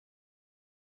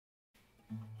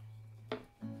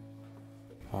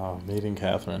Meeting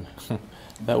Catherine.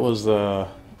 That was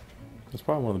it's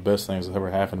probably one of the best things that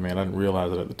ever happened to me, and I didn't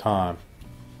realize it at the time.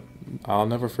 I'll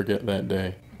never forget that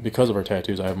day. Because of her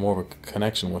tattoos, I have more of a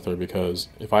connection with her, because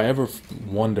if I ever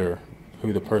wonder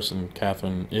who the person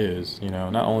Catherine is,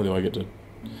 not only do I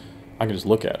can just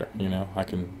look at her, I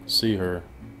can see her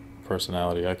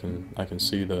personality. I can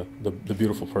see the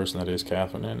beautiful person that is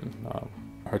Catherine, and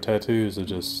her tattoos are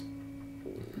just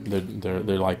they're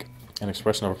like an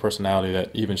expression of her personality that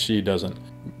even she doesn't.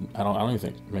 I don't even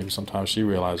think maybe sometimes she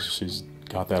realizes she's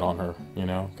got that on her,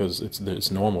 because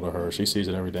it's normal to her. She sees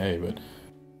it every day, but.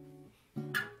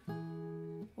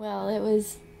 Well,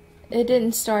 it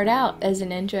didn't start out as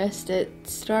an interest. It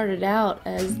started out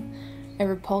as a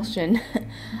repulsion.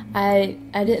 I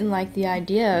didn't like the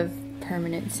idea of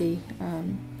permanency.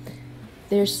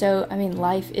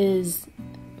 Life is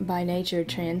by nature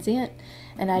transient,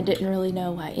 and I didn't really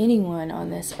know why anyone on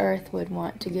this earth would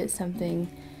want to get something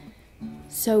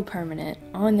so permanent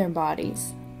on their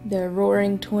bodies. The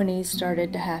roaring 20s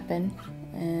started to happen,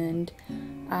 and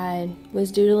I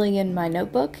was doodling in my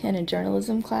notebook in a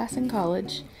journalism class in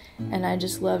college, and I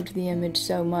just loved the image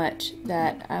so much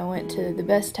that I went to the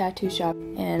best tattoo shop,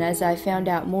 and as I found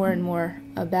out more and more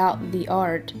about the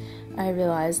art, I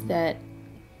realized that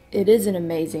it is an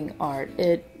amazing art.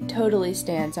 It totally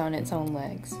stands on its own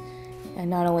legs. And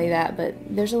not only that, but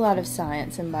there's a lot of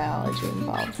science and biology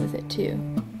involved with it too.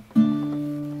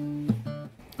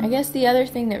 I guess the other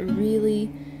thing that really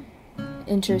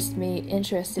interested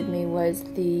me was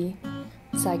the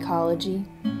psychology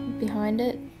behind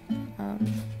it.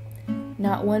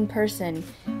 Not one person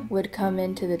would come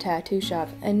into the tattoo shop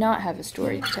and not have a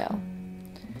story to tell.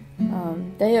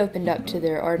 They opened up to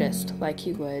their artist like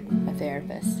you would a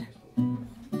therapist.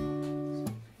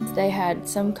 They had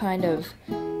some kind of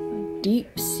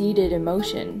deep-seated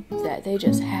emotion that they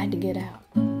just had to get out.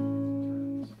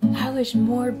 I wish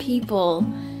more people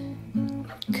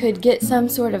could get some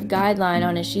sort of guideline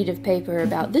on a sheet of paper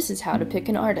about this is how to pick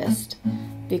an artist,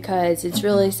 because it's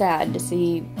really sad to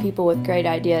see people with great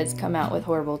ideas come out with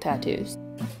horrible tattoos.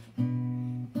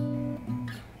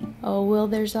 Oh, well,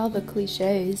 there's all the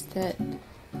cliches that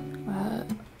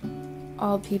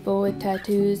all people with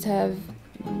tattoos have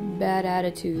bad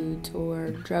attitudes or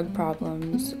drug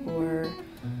problems or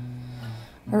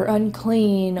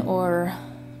unclean or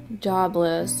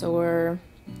jobless or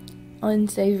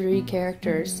unsavory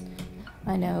characters.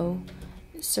 I know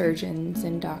surgeons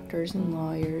and doctors and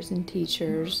lawyers and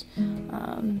teachers,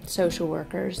 social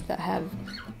workers that have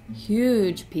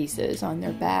huge pieces on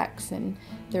their backs and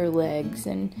their legs,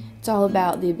 and it's all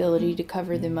about the ability to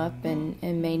cover them up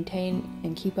and maintain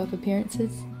and keep up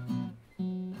appearances.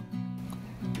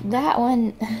 That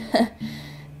one,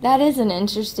 that is an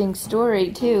interesting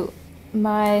story too.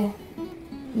 My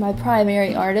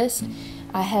primary artist,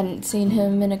 I hadn't seen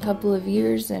him in a couple of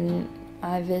years, and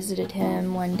I visited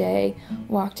him one day,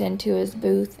 walked into his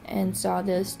booth, and saw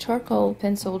this charcoal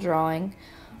pencil drawing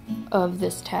of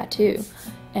this tattoo.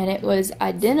 And it was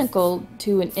identical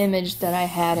to an image that I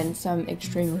had in some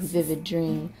extremely vivid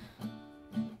dream.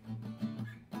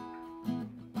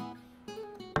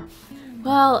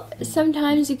 Well,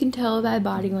 sometimes you can tell by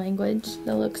body language,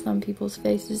 the looks on people's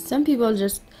faces. Some people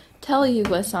just tell you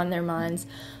what's on their minds,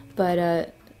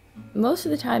 but most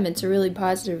of the time it's a really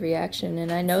positive reaction,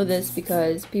 and I know this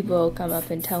because people come up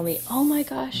and tell me, "Oh my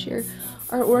gosh, your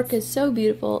artwork is so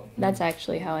beautiful." That's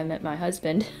actually how I met my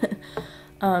husband.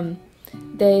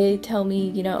 They tell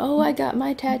me, "Oh, I got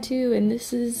my tattoo, and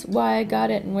this is why I got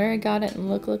it, and where I got it, and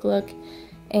look,"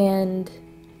 and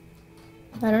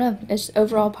I don't know, it's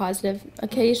overall positive.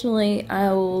 Occasionally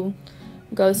I will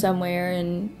go somewhere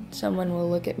and someone will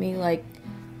look at me like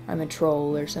I'm a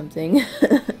troll or something,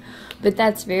 but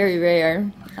that's very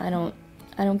rare. I don't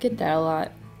get that a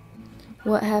lot.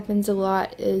 What happens a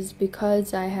lot is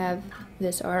because I have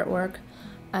this artwork,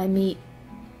 I meet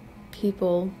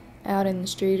people out in the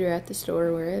street or at the store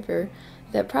or wherever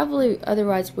that probably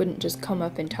otherwise wouldn't just come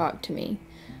up and talk to me,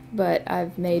 but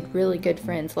I've made really good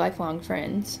friends, lifelong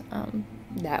friends,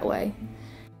 that way.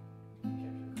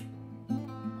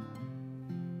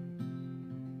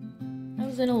 I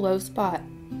was in a low spot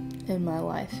in my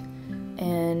life,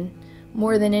 and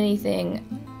more than anything,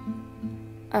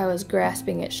 I was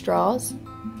grasping at straws,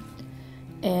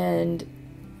 and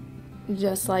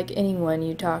just like anyone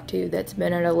you talk to that's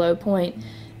been at a low point,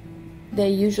 they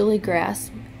usually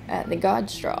grasp at the God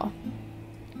straw.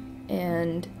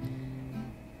 And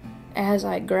as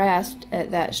I grasped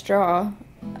at that straw,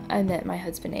 I met my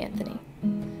husband Anthony,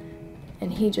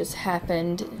 and he just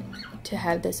happened to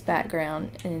have this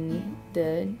background in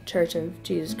the Church of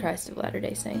Jesus Christ of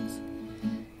Latter-day Saints.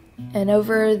 And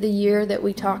over the year that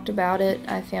we talked about it,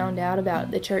 I found out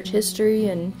about the church history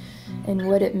and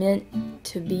what it meant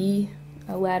to be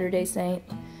a Latter-day Saint.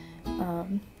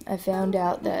 I found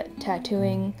out that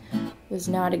tattooing was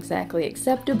not exactly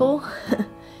acceptable.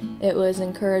 It was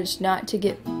encouraged not to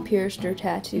get pierced or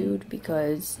tattooed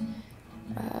because,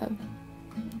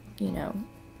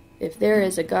 if there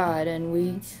is a God and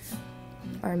we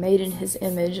are made in His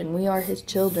image and we are His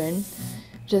children,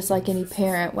 just like any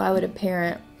parent, why would a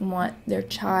parent want their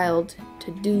child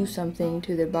to do something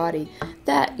to their body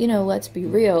that, let's be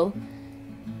real,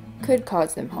 could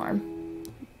cause them harm?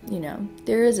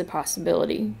 There is a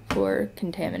possibility for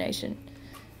contamination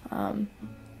and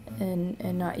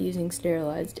not using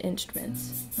sterilized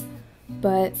instruments.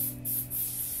 But,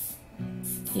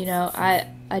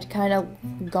 I'd kind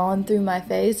of gone through my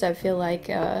phase. I feel like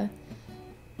I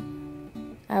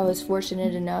was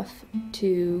fortunate enough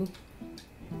to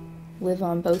live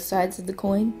on both sides of the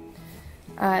coin.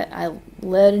 I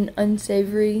led an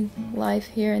unsavory life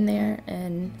here and there,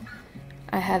 and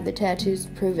I have the tattoos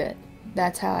to prove it.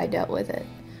 That's how I dealt with it.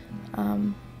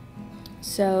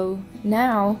 So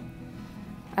now,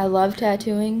 I love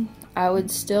tattooing. I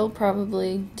would still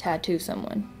probably tattoo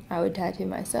someone. I would tattoo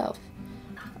myself.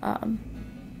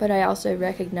 But I also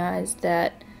recognize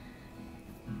that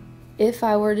if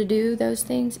I were to do those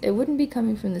things, it wouldn't be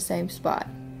coming from the same spot.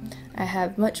 I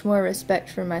have much more respect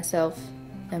for myself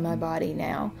and my body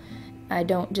now. I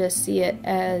don't just see it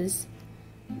as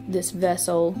this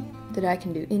vessel that I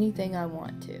can do anything I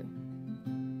want to.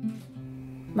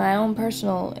 My own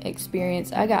personal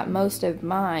experience, I got most of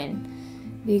mine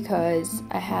because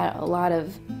I had a lot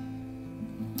of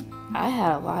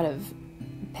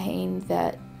pain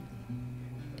that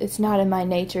it's not in my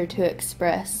nature to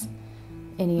express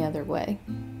any other way.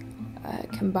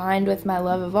 Combined with my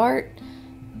love of art,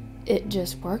 it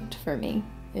just worked for me.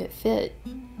 It fit.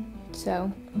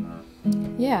 So,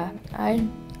 yeah, I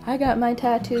got my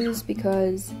tattoos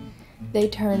because they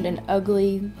turned an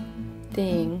ugly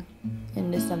thing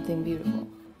into something beautiful.